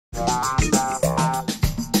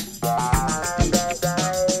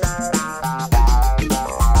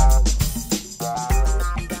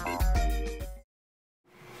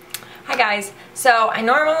So I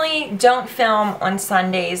normally don't film on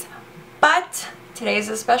Sundays, but today's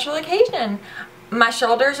a special occasion. My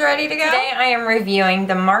shoulder's ready to go. Today I am reviewing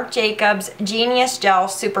the Marc Jacobs Genius Gel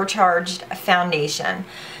Supercharged Foundation.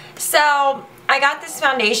 So I got this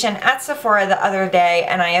foundation at Sephora the other day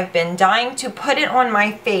and I have been dying to put it on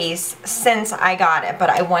my face since I got it, but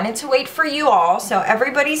I wanted to wait for you all, so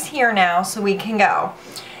everybody's here now so we can go.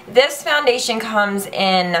 This foundation comes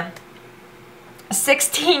in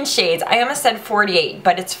 16 shades. I almost said 48,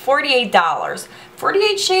 but it's $48.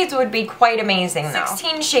 48 shades would be quite amazing though.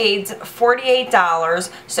 16 shades,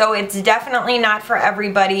 $48, so it's definitely not for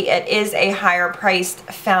everybody. It is a higher priced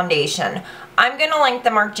foundation. I'm going to link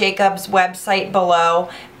the Marc Jacobs website below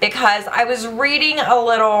because I was reading a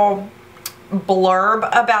little blurb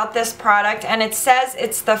about this product and it says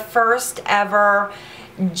it's the first ever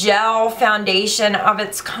gel foundation of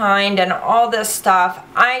its kind and all this stuff.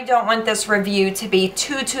 I don't want this review to be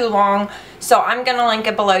too long, so I'm going to link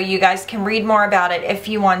it below. You guys can read more about it if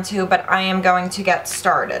you want to, but I am going to get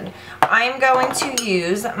started. I am going to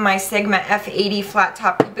use my Sigma F80 flat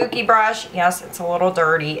top kabuki brush. Yes, it's a little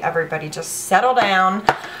dirty. Everybody just settle down.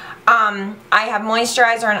 I have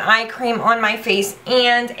moisturizer and eye cream on my face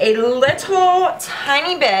and a little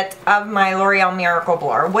tiny bit of my L'Oreal Miracle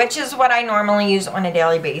Blur, which is what I normally use on a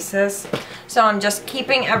daily basis. So I'm just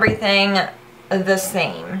keeping everything the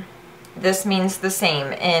same. This means the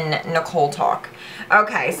same in Nicole talk.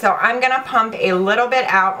 Okay, so I'm going to pump a little bit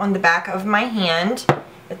out on the back of my hand.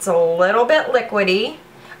 It's a little bit liquidy.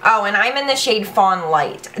 Oh, and I'm in the shade Fawn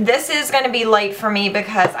Light. This is going to be light for me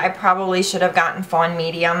because I probably should have gotten Fawn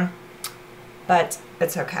Medium, but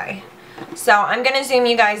it's okay. So I'm going to zoom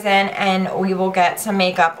you guys in and we will get some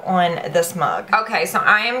makeup on this mug. Okay, so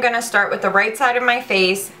I am going to start with the right side of my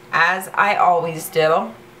face, as I always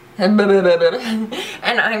do. And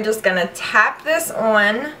I'm just going to tap this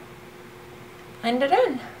on, blend it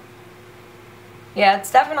in. Yeah,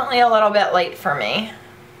 it's definitely a little bit light for me.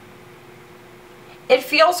 It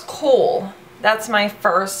feels cool. That's my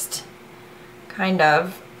first kind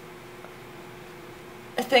of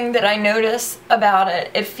thing that I notice about it.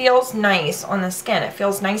 It feels nice on the skin. It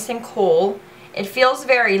feels nice and cool. It feels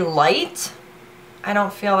very light. I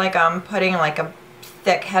don't feel like I'm putting like a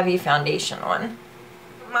thick, heavy foundation on.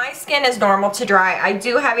 My skin is normal to dry. I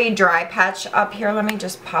do have a dry patch up here. Let me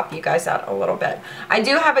just pop you guys out a little bit. I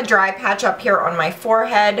do have a dry patch up here on my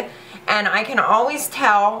forehead. And I can always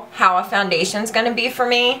tell how a foundation is going to be for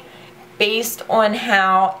me based on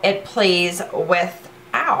how it plays with,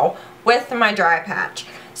 with my dry patch.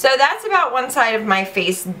 So that's about one side of my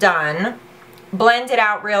face done. Blend it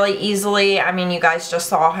out really easily. I mean, you guys just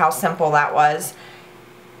saw how simple that was.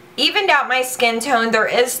 Evened out my skin tone. There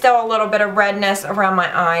is still a little bit of redness around my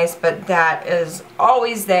eyes, but that is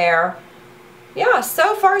always there. Yeah,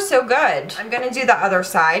 so far so good. I'm going to do the other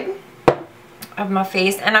side of my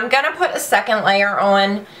face, and I'm gonna put a second layer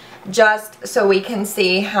on just so we can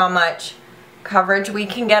see how much coverage we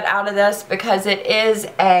can get out of this, because it is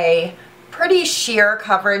a pretty sheer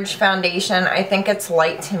coverage foundation. I think it's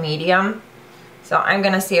light to medium, so I'm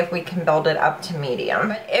gonna see if we can build it up to medium.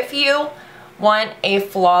 But if you want a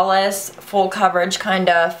flawless full coverage kind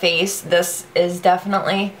of face, this is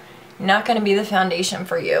definitely not going to be the foundation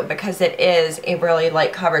for you because it is a really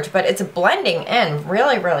light coverage, but it's blending in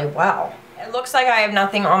really well. It looks like I have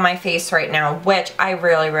nothing on my face right now, which I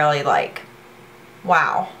really like.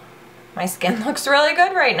 Wow. My skin looks really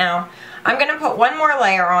good right now. I'm going to put one more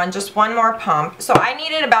layer on, just one more pump. So I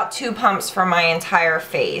needed about 2 pumps for my entire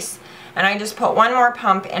face. And I just put one more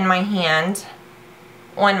pump in my hand,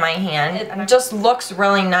 on my hand. It just looks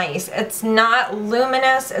really nice. It's not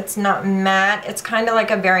luminous, it's not matte. It's kind of like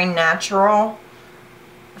a very natural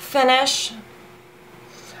finish.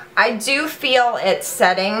 I do feel it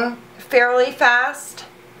setting fairly fast,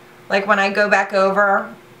 like when I go back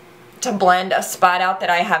over to blend a spot out that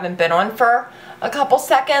I haven't been on for a couple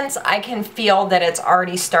seconds, I can feel that it's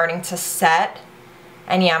already starting to set.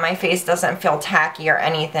 And yeah, my face doesn't feel tacky or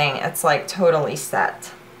anything. It's like totally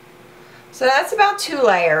set. So that's about 2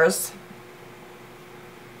 layers.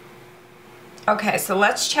 Okay, so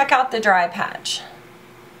let's check out the dry patch.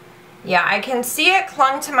 Yeah, I can see it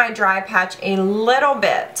clung to my dry patch a little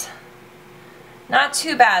bit. Not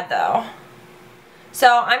too bad though.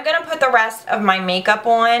 So I'm going to put the rest of my makeup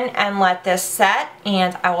on and let this set,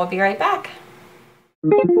 and I will be right back.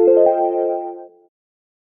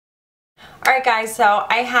 Alright guys, so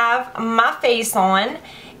I have my face on,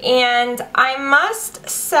 and I must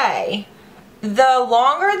say, the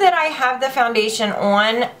longer that I have the foundation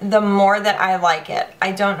on, the more that I like it.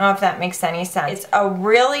 I don't know if that makes any sense. It's a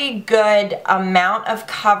really good amount of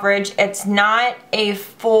coverage. It's not a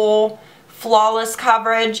full flawless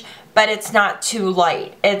coverage, but it's not too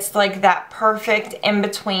light. It's like that perfect in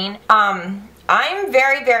between. I'm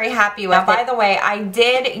very, very happy with it. By the way, I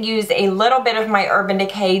did use a little bit of my Urban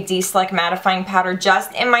Decay De-Slick Mattifying Powder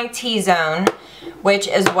just in my T-zone, which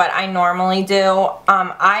is what I normally do.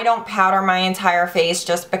 I don't powder my entire face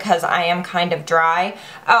just because I am kind of dry.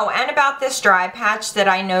 Oh, and about this dry patch that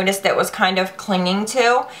I noticed that was kind of clinging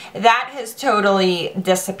to, that has totally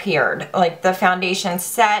disappeared. Like the foundation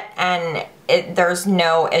set and there's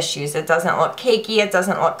no issues. It doesn't look cakey, it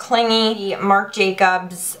doesn't look clingy. Marc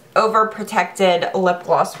Jacobs Overprotected Lip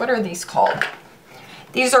Gloss. What are these called?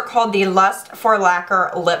 These are called the Lust for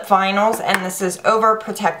Lacquer Lip Vinyls, and this is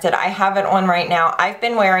Overprotected. I have it on right now. I've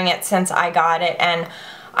been wearing it since I got it, and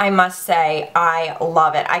I must say I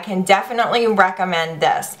love it. I can definitely recommend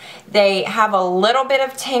this. They have a little bit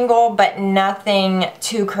of tingle, but nothing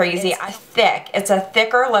too crazy. It's thick. It's a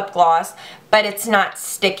thicker lip gloss, but it's not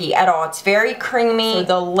sticky at all. It's very creamy. So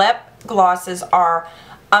the lip glosses are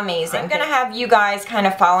amazing. I'm going to have you guys kind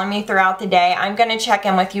of follow me throughout the day. I'm going to check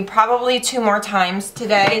in with you probably 2 more times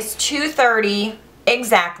today. It's 2:30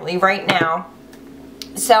 exactly right now.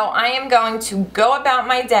 So I am going to go about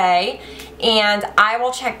my day, and I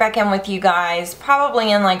will check back in with you guys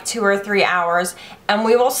probably in like 2 or 3 hours, and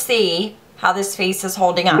we will see how this face is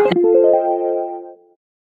holding up.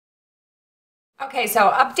 Okay,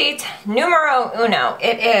 so update numero uno.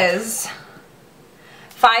 It is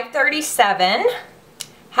 5:37.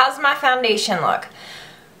 How's my foundation look?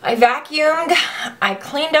 I vacuumed, I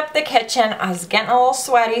cleaned up the kitchen, I was getting a little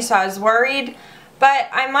sweaty, so I was worried, but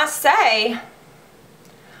I must say,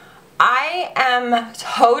 I am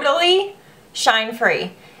totally shine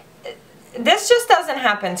free. This just doesn't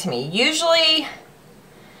happen to me. Usually,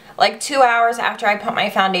 like 2 hours after I put my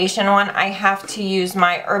foundation on, I have to use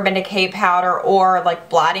my Urban Decay powder or like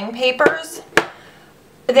blotting papers.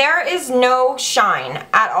 There is no shine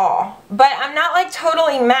at all, but I'm not like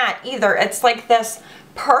totally matte either. It's like this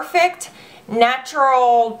perfect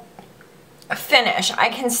natural finish. I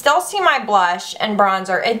can still see my blush and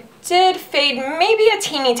bronzer. It did fade maybe a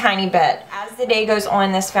teeny tiny bit. As the day goes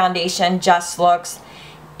on, this foundation just looks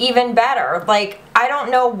even better. Like, I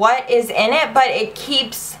don't know what is in it, but it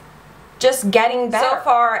keeps just getting better. So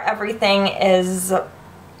far, everything is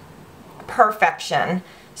perfection.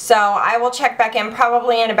 So I will check back in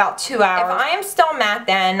probably in about 2 hours. If I am still matte,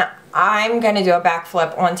 then I'm going to do a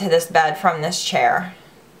backflip onto this bed from this chair.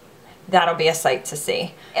 That'll be a sight to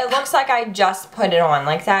see. It looks like I just put it on.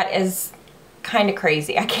 Like, that is kind of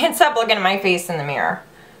crazy. I can't stop looking at my face in the mirror.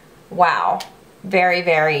 Wow. Very,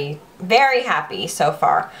 very, very happy so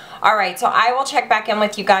far. Alright, so I will check back in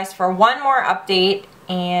with you guys for one more update,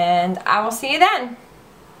 and I will see you then.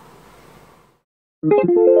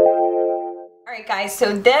 Alright guys,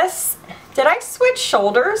 so this, did I switch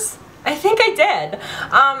shoulders? I think I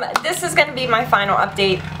did. This is going to be my final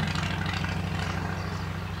update.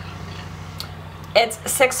 It's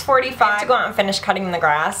 6:45. I have to go out and finish cutting the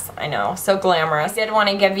grass. I know, so glamorous. I did want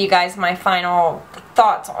to give you guys my final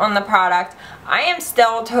thoughts on the product. I am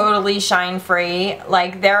still totally shine free.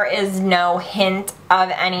 Like, there is no hint of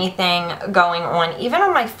anything going on. Even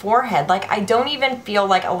on my forehead, like, I don't even feel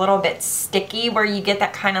like a little bit sticky where you get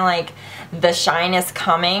that kind of like the shine is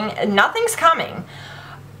coming. Nothing's coming.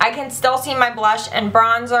 I can still see my blush and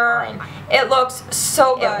bronzer. It looks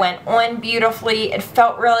so good. It went on beautifully. It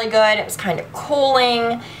felt really good. It was kind of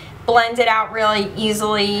cooling, blended out really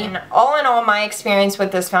easily. And all in all, my experience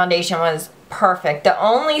with this foundation was perfect. The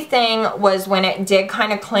only thing was when it did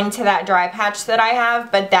kind of cling to that dry patch that I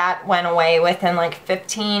have, but that went away within like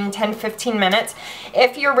 10-15 minutes.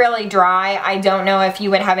 If you're really dry, I don't know if you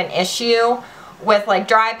would have an issue with like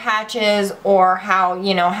dry patches or how,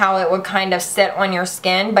 you know, how it would kind of sit on your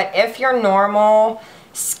skin. But if you're normal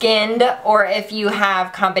skinned or if you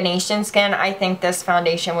have combination skin, I think this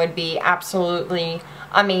foundation would be absolutely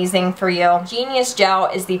amazing for you. Genius Gel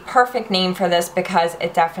is the perfect name for this because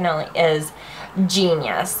it definitely is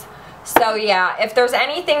genius. So yeah, if there's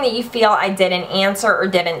anything that you feel I didn't answer or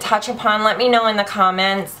didn't touch upon, let me know in the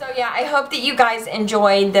comments. So yeah, I hope that you guys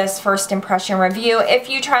enjoyed this first impression review. If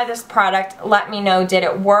you try this product, let me know, did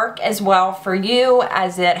it work as well for you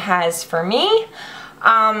as it has for me?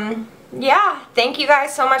 Yeah, thank you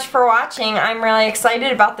guys so much for watching. I'm really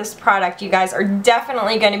excited about this product. You guys are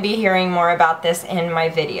definitely going to be hearing more about this in my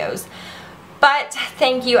videos. But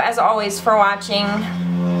thank you as always for watching.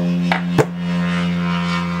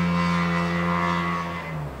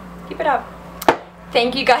 Keep it up.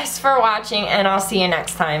 Thank you guys for watching, and I'll see you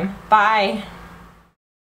next time. Bye.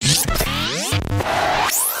 What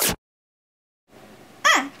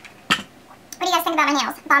do you guys think about my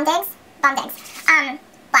nails? Bomb digs? Bomb digs.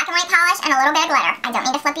 black and white polish and a little bit of glitter. I don't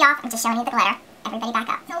need to flip you off. I'm just showing you the glitter. Everybody back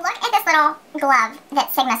up. So look at this little glove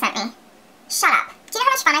that Sigma sent me. Shut up. Do you know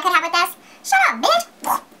how much fun I could have with this? Shut up, bitch.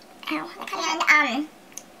 Ow. And,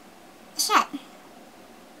 shit.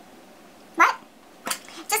 What?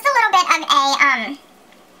 Just a little bit of a, hi.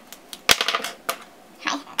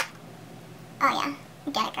 Oh, yeah.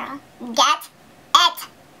 Get it, girl. Get it.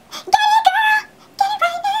 Get it, girl. Get it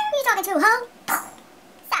right now. Who are you talking to, huh?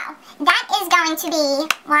 So, that is going to be,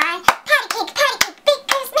 why? Patty cake, bake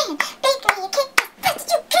this man. Bake me a cake as fast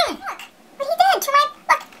as you can. Look, what he did to my,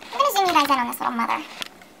 look. I'm going to zoom you guys in on this little mother.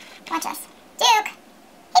 Watch this. Duke.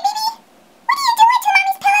 Hey, baby. What are you doing to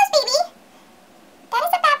mommy's pillows, baby? That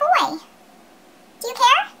is a bad boy. Do you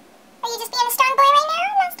care? Are you just being a strong boy right now?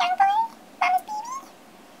 Not a strong boy? Mama's baby?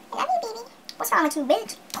 I love you, baby. What's wrong with you,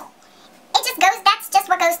 bitch? It just goes, that's just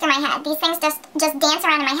what goes through my head. These things just dance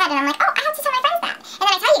around in my head, and I'm like, oh, I have to tell my friends that. And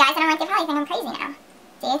then I tell you guys, and I'm like, they probably think I'm crazy now.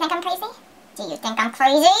 Do you think I'm crazy? Do you think I'm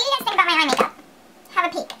crazy? What do you guys think about my eye makeup? Have a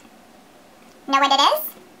peek. Know what it is?